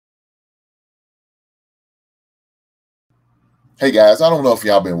Hey guys, I don't know if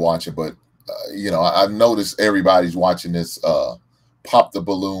y'all been watching, but I've noticed everybody's watching this "Pop the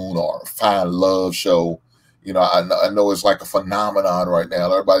Balloon" or "Find Love" show. I know it's like a phenomenon right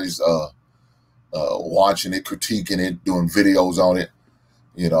now. Everybody's watching it, critiquing it, doing videos on it.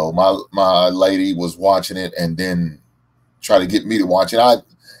 My lady was watching it and then try to get me to watch it. I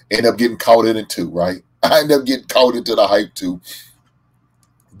end up getting caught in it too, right? I end up getting caught into the hype too.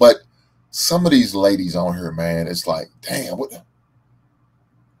 But some of these ladies on here, man, it's like, damn, what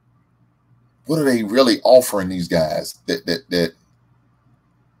are they really offering these guys that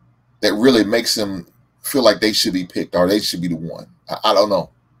really makes them feel like they should be picked or they should be the one? I don't know.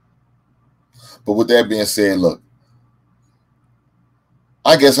 But with that being said, look,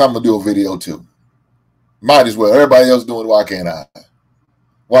 I guess I'm gonna do a video too. Might as well. Everybody else doing it, why can't I?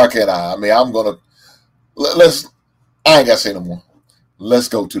 Why can't I? I mean, I'm gonna let's. I ain't gotta say no more. Let's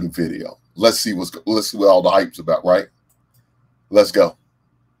go to the video. Let's see what all the hype's about, right? Let's go.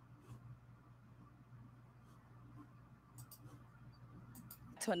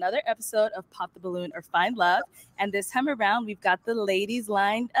 To another episode of Pop the Balloon or Find Love. And this time around, we've got the ladies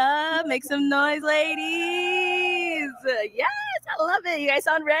lined up. Make some noise, ladies. Yes, I love it. You guys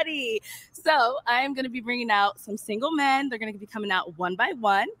sound ready. So I'm going to be bringing out some single men. They're going to be coming out one by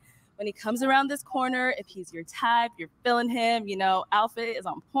one. When he comes around this corner, if he's your type, you're feeling him, outfit is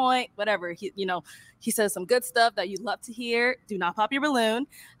on point, whatever. He says some good stuff that you love to hear. Do not pop your balloon.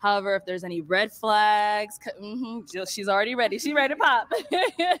 However, if there's any red flags, she's already ready. She's ready to pop.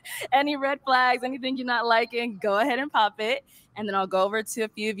 Any red flags, anything you're not liking, go ahead and pop it. And then I'll go over to a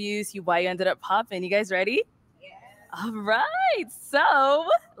few of you, see why you ended up popping. You guys ready? Yeah. All right. So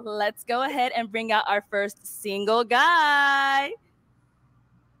let's go ahead and bring out our first single guy.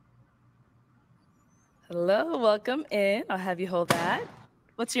 Hello, welcome in. I'll have you hold that.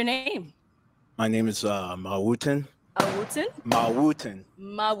 What's your name? My name is Mawutin. Awutin? Mawutin.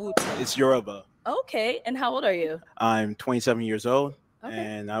 Mawutin. It's Yoruba. Okay, and how old are you? I'm 27 years old,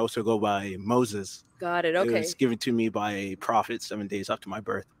 and I also go by Moses. Got it, okay. It was given to me by a prophet 7 days after my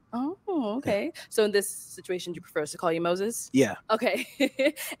birth. Oh, okay. Yeah. So in this situation, do you prefer us to call you Moses? Yeah. Okay.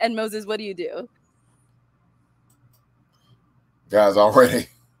 And Moses, what do you do? Guys, already,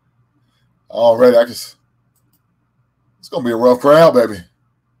 it's going to be a rough crowd, baby.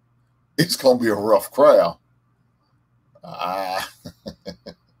 It's going to be a rough crowd.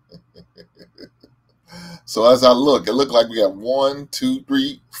 So as I look, it looked like we got 1, 2,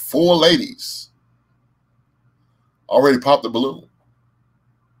 3, 4 ladies already popped the balloon.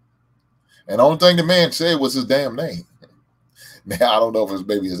 And the only thing the man said was his damn name. Now, I don't know if it's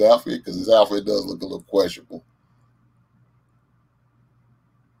maybe his outfit, because his outfit does look a little questionable.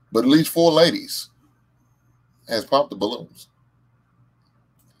 But at least 4 ladies has popped the balloons.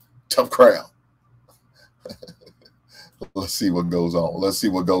 Tough crowd. Let's see what goes on. Let's see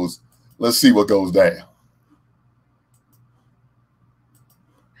what goes down.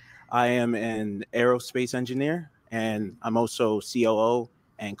 I am an aerospace engineer, and I'm also COO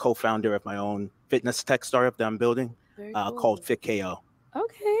and co-founder of my own fitness tech startup that I'm building called FitKO.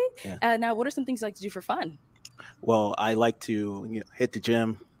 Okay. Yeah. Now, what are some things you like to do for fun? Well, I like to hit the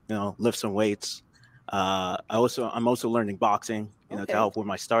gym, lift some weights. I'm also learning boxing, to help with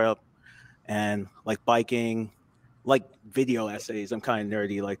my startup, and like biking, like video essays. I'm kind of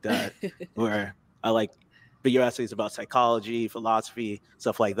nerdy like that, where I like video essays about psychology, philosophy,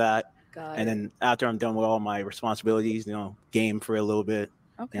 stuff like that. And then after I'm done with all my responsibilities, game for a little bit.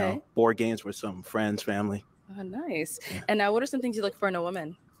 Okay. Board games with some friends, family. Oh, nice. Yeah. And now, what are some things you look for in a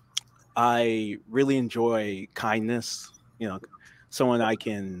woman? I really enjoy kindness. Someone I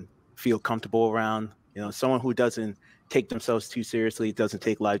can feel comfortable around. Someone who doesn't take themselves too seriously, doesn't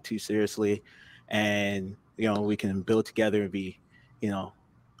take life too seriously, and we can build together and be,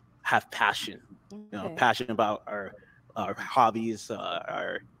 have passion. Passion about our hobbies,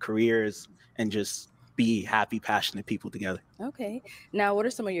 our careers, and just be happy, passionate people together. Okay. Now, what are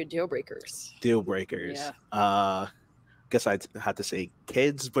some of your deal breakers? Deal breakers. Yeah. Guess I'd have to say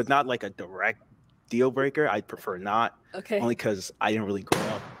kids, but not like a direct deal breaker. I'd prefer not. Okay. Only because I didn't really grow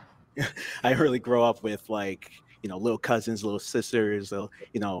up. I didn't really grow up with little cousins, little sisters,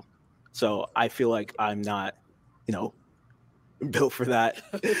 so I feel like I'm not, built for that.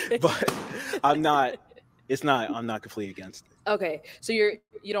 But I'm not completely against it. Okay. So you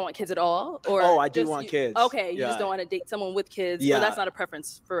don't want kids at all? Or I do want kids. Okay, you just don't want to date someone with kids. Yeah. Or that's not a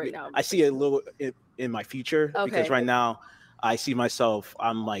preference for right now. I see it a little in my future, because right now I see myself,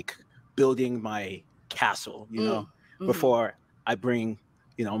 I'm like building my castle, before I bring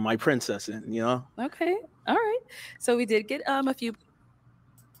my princess in, Okay. All right. So we did get a few.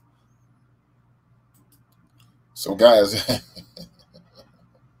 So guys,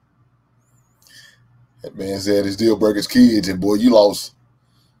 Man said his deal breakers kids, and boy, you lost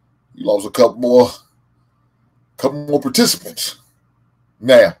a couple more participants.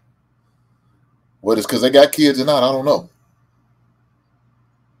 Now, whether it's because they got kids or not, I don't know.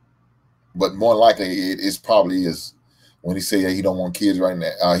 But more likely, it's probably is when he say he don't want kids right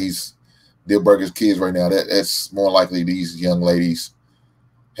now. He's deal breakers kids right now. That's more likely these young ladies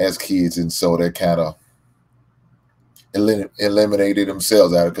has kids, and so they kind of eliminated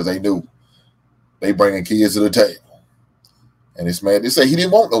themselves out of it because they knew they bringing kids to the table. And this man, they say he didn't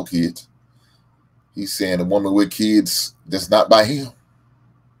want no kids. He's saying a woman with kids that's not by him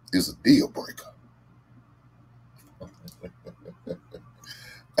is a deal breaker.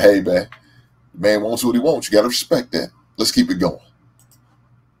 Hey, man wants what he wants. You got to respect that. Let's keep it going.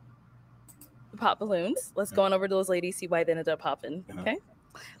 Pop balloons. Let's go on over to those ladies, see why they ended up popping. Okay.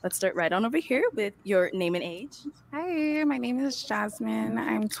 Let's start right on over here with your name and age. Hi, my name is Jasmine.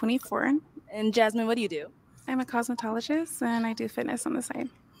 I'm 24. And Jasmine, what do you do? I'm a cosmetologist and I do fitness on the side.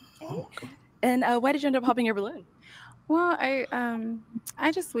 Oh, cool. And why did you end up popping your balloon? Well,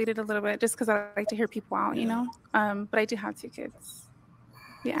 I just waited a little bit just because I like to hear people out, you know. But I do have 2 kids.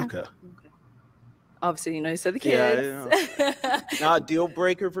 Yeah. Okay. Obviously, you said the kids. Yeah, not a deal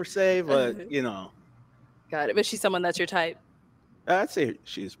breaker per se, but Got it. But she's someone that's your type. I'd say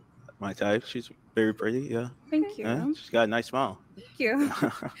she's my type. She's very pretty. Yeah. Thank you. Yeah, she's got a nice smile. Thank you.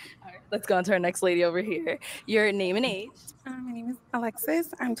 All right, let's go on to our next lady over here. Your name and age. My name is Alexis.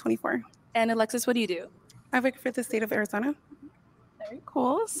 I'm 24. And Alexis, what do you do? I work for the state of Arizona. Very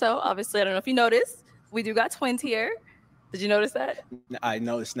cool. So obviously, I don't know if you noticed, we do got twins here. Did you notice that? I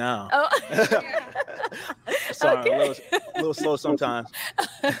noticed now. Oh. Sorry, Okay. a little slow sometimes.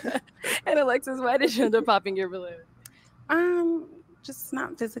 And Alexis, why did you end up popping your balloon? Just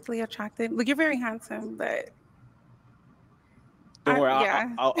not physically attracted. Look, you're very handsome, but Don't worry, yeah.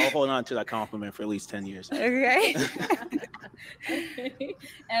 I'll hold on to that compliment for at least 10 years. Okay.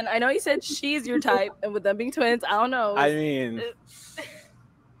 And I know you said she's your type, and with them being twins, I don't know. I mean,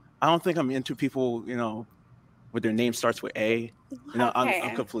 I don't think I'm into people, with their name starts with A. Okay.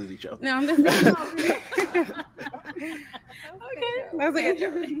 I'm completely joking. No, I'm just Okay. That's a good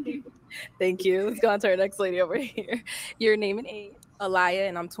joke. Thank you. Let's go on to our next lady over here. Your name and age. Alaya,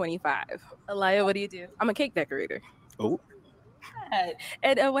 and I'm 25. Alaya, what do you do? I'm a cake decorator. Oh,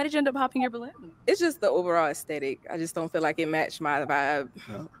 And why did you end up popping your balloon? It's just the overall aesthetic. I just don't feel like it matched my vibe.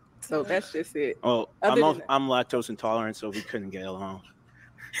 Yeah. So that's just it. oh, Other than that. I'm lactose intolerant, so we couldn't get along.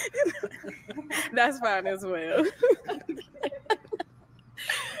 That's fine as well.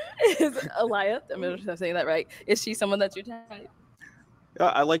 Is Alaya, I'm not saying that right. Is she someone that's your type? Yeah,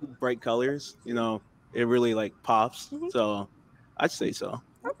 I like bright colors. It really pops. Mhm. So I'd say so.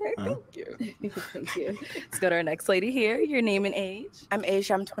 Okay, Uh-huh. thank you. Thank you. Let's go to our next lady here. Your name and age. I'm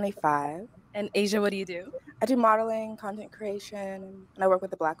Asia. I'm 25. And Asia, what do you do? I do modeling, content creation, and I work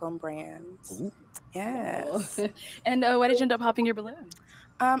with the Black-owned brands. Ooh. Yes. And why did you end up popping your balloon?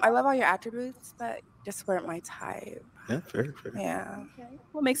 I love all your attributes, but just weren't my type. Yeah, fair. Yeah. Okay.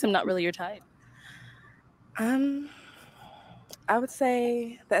 What makes him not really your type? I would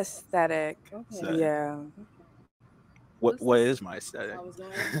say the aesthetic. Aesthetic. Yeah. What is my aesthetic? I was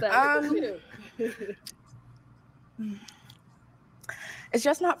going to say It's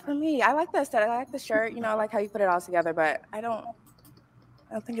just not for me. I like the aesthetic. I like the shirt. I like how you put it all together, but I don't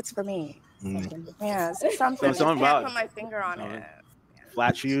think it's for me. Mm. Yeah, it's just something. I something can't about put my finger on it. it.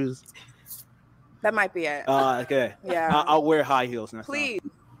 Flat shoes. That might be it. Okay. Yeah. I'll wear high heels next time. Please.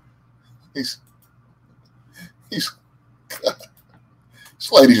 He's these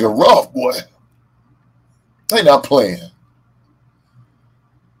ladies are rough, boy. They not playing.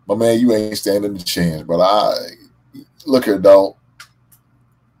 But man, you ain't standing a chance, brother. Look here, dog.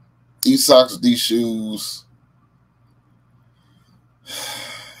 These socks, these shoes,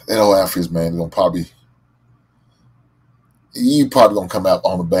 that whole outfit's, man, you probably gonna come out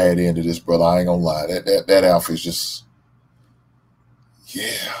on the bad end of this, brother. I ain't gonna lie. That outfit's just,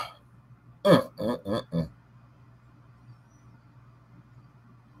 yeah.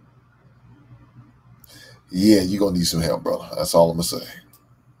 Yeah, you're gonna need some help, brother. That's all I'm gonna say.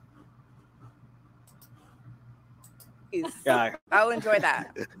 Yeah. I'll enjoy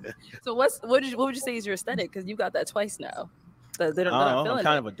that. So what would you say is your aesthetic? Because you got that twice now. They're I not don't know. feeling I'm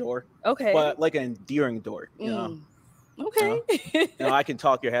kind it. of a dork, Okay. but like an endearing dork. Okay. I can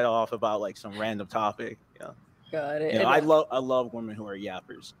talk your head off about some random topic. Got it. You know, And, I love women who are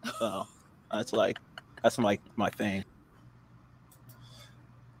yappers. So that's my thing.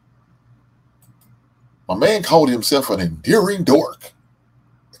 My man called himself an endearing dork.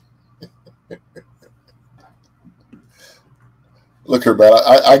 Look here, man.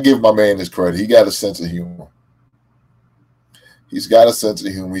 I give my man his credit. He got a sense of humor. He's got a sense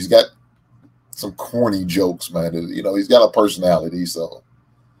of humor. He's got some corny jokes, man. You know, he's got a personality, so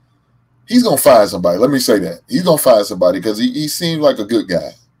he's gonna find somebody. Let me say that. He's gonna find somebody because he seems like a good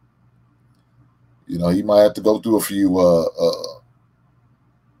guy. You know, he might have to go through a few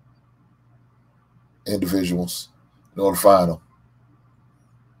individuals in order to find him.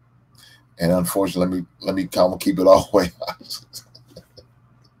 And unfortunately, let me kind of keep it all the way.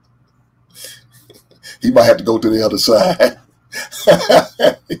 He might have to go to the other side.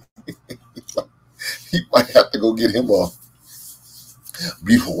 He might have to go get him a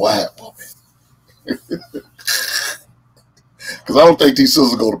beautiful white woman. Because I don't think these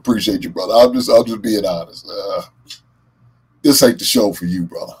sisters are going to appreciate you, brother. I'm just being honest. This ain't the show for you,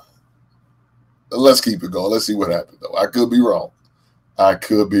 brother. Let's keep it going. Let's see what happens, though. I could be wrong.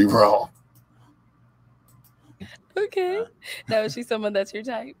 Okay. Now, is she someone that's your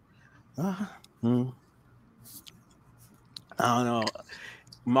type? I don't know.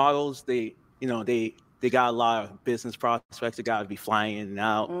 Models, they got a lot of business prospects. They got to be flying in and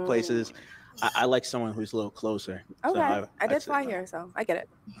out places. I like someone who's a little closer. Okay. So I did fly here, so I get it.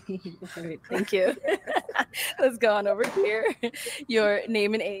 All right, thank you. Let's go on over here. Your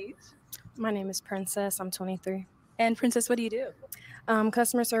name and age. My name is Princess. I'm 23. And Princess, what do you do?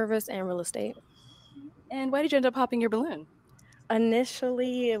 Customer service and real estate. And why did you end up popping your balloon?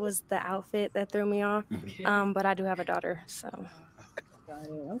 Initially, it was the outfit that threw me off, but I do have a daughter, so. Got it.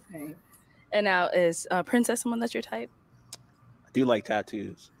 Okay. And now, is Princess someone that's your type? I do like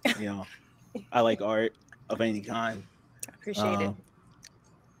tattoos. You know, I like art of any kind. I appreciate it.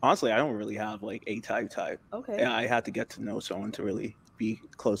 Honestly, I don't really have like a type. Okay. Yeah, I had to get to know someone to really be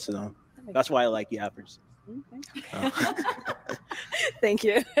close to them. That's why I like yappers. Okay. Thank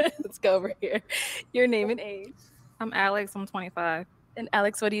you. Let's go over here. Your name and age. I'm Alex. I'm 25. And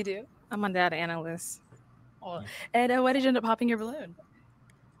Alex, what do you do? I'm a data analyst. And why did you end up popping your balloon?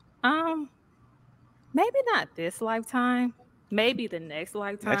 Maybe not this lifetime. Maybe the next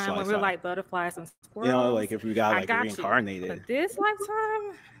lifetime when we're like butterflies and squirrels. You know, like if we got like reincarnated. But this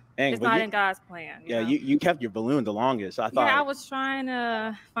lifetime, Dang, it's not in God's plan. Yeah, you kept your balloon the longest. I thought. Yeah, I was trying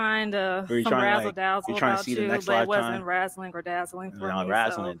to find some razzle dazzle about you, but it wasn't razzling or dazzling for me.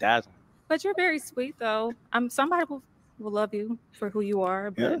 Razzling and dazzling. But you're very sweet, though. Somebody will love you for who you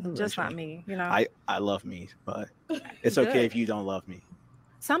are, but just not me. You know. I love me, but it's okay if you don't love me.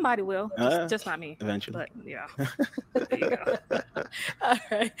 Somebody will, just not me. Eventually. But yeah. There you go. All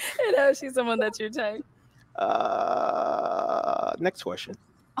right. And how is she someone that's your type? Next question.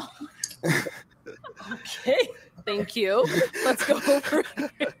 Okay. Thank you. Let's go over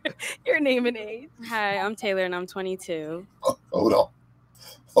your name and age. Hi, I'm Taylor and I'm 22. Oh, hold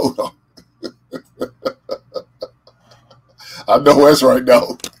on. I know that's right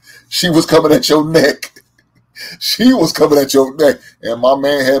now. She was coming at your neck. And my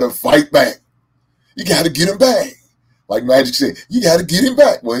man had to fight back. You got to get him back. Like Magic said, you got to get him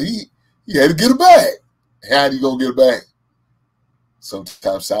back. Well, he had to get him back. How do you go get it back?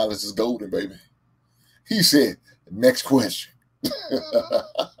 Sometimes silence is golden, baby. He said, next question.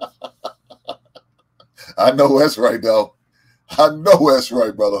 I know that's right, though. I know that's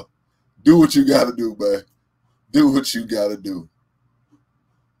right, brother. Do what you got to do, man. Do what you got to do.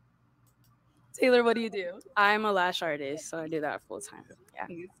 Taylor, what do you do? I'm a lash artist, so I do that full time.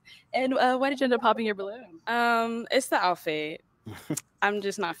 Yeah. And why did you end up popping your balloon? It's the outfit. I'm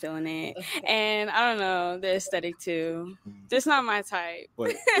just not feeling it. And I don't know, the aesthetic too. Just not my type.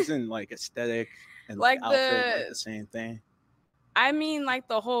 But isn't like aesthetic and like outfit like the same thing? I mean, like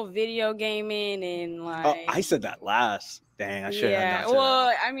the whole video gaming and like. Oh, I said that last. Dang, I should have not said well,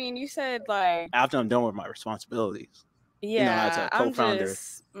 that. I mean, you said like. After I'm done with my responsibilities. Yeah, you know, as a co-founder. I'm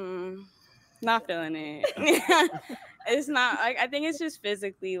just not feeling it. It's not like I think it's just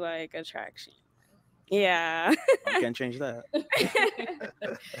physically like attraction. Yeah. I can't change that.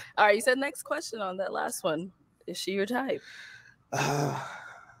 All right, you said next question on that last one. Is she your type? I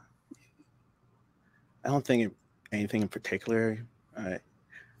don't think anything in particular.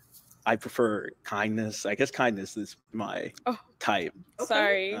 I prefer kindness. I guess kindness is my type.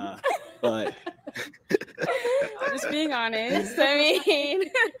 Sorry. But I'm just being honest. I mean.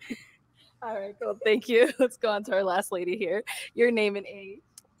 All right, cool. Thank you. Let's go on to our last lady here. Your name and age.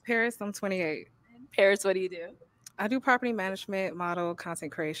 Paris, I'm 28. Paris, what do you do? I do property management, model,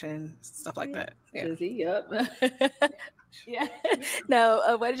 content creation, stuff like that. Yeah. Busy, yep. Yeah.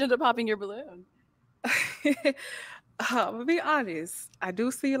 Now, why did you end up popping your balloon? I'm gonna be honest. I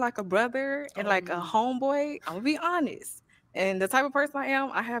do see like a brother and like a homeboy. I'm gonna be honest. And the type of person I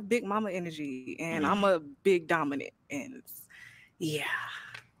am, I have big mama energy, and I'm a big dominant. And Yeah.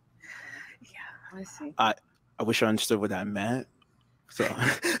 I see. I wish I understood what that meant. So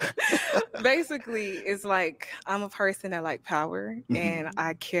basically, it's like I'm a person that like power, and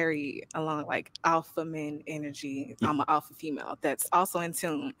I carry along like alpha men energy. I'm an alpha female that's also in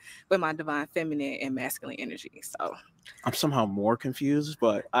tune with my divine feminine and masculine energy. So I'm somehow more confused,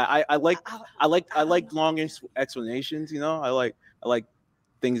 but I like long explanations. You know, I like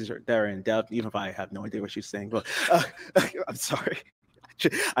things that are in depth, even if I have no idea what she's saying. But I'm sorry.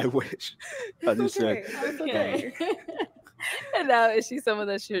 I wish. Okay. And now, is she someone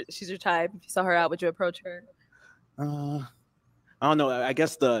that she's your type? If you saw her out, would you approach her? I don't know. I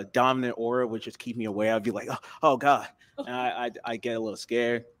guess the dominant aura would just keep me away. I'd be like, oh God, and I get a little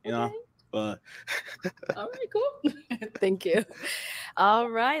scared, you know. But all right, cool. Thank you. All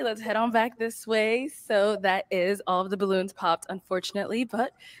right, let's head on back this way. So that is all of the balloons popped, unfortunately,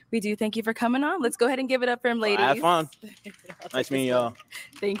 but we do thank you for coming on. Let's go ahead and give it up for him, ladies. Have fun. Nice meeting y'all.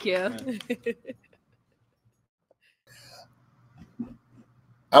 Thank you. Yeah.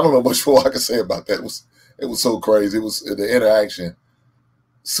 I don't know much more I can say about that. It was so crazy. It was the interaction.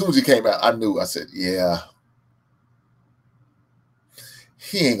 As soon as he came out, I knew. I said, yeah,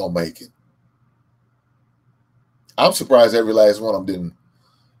 he ain't gonna make it. I'm surprised every last one of them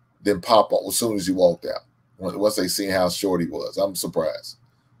didn't pop up as soon as he walked out. Once they seen how short he was, I'm surprised.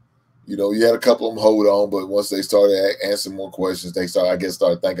 You know, you had a couple of them hold on, but once they started answering more questions, they started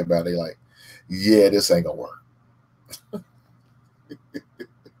thinking about it. They like, yeah, this ain't gonna work.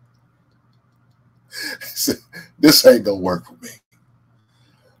 This ain't gonna work for me.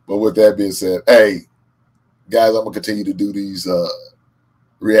 But with that being said, hey guys, I'm gonna continue to do these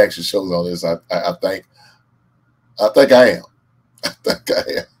reaction shows on this. I think I am. I think I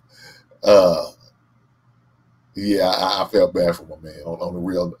am. Yeah, I felt bad for my man on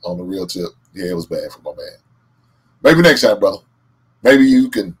the real tip. Yeah, it was bad for my man. Maybe next time, brother. Maybe you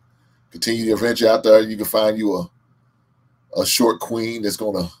can continue the adventure out there. You can find you a short queen that's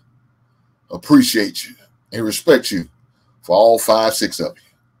gonna appreciate you and respect you for all 5, 6 of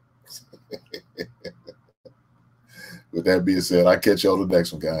you. With that being said, I'll catch y'all the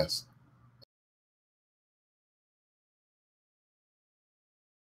next one, guys.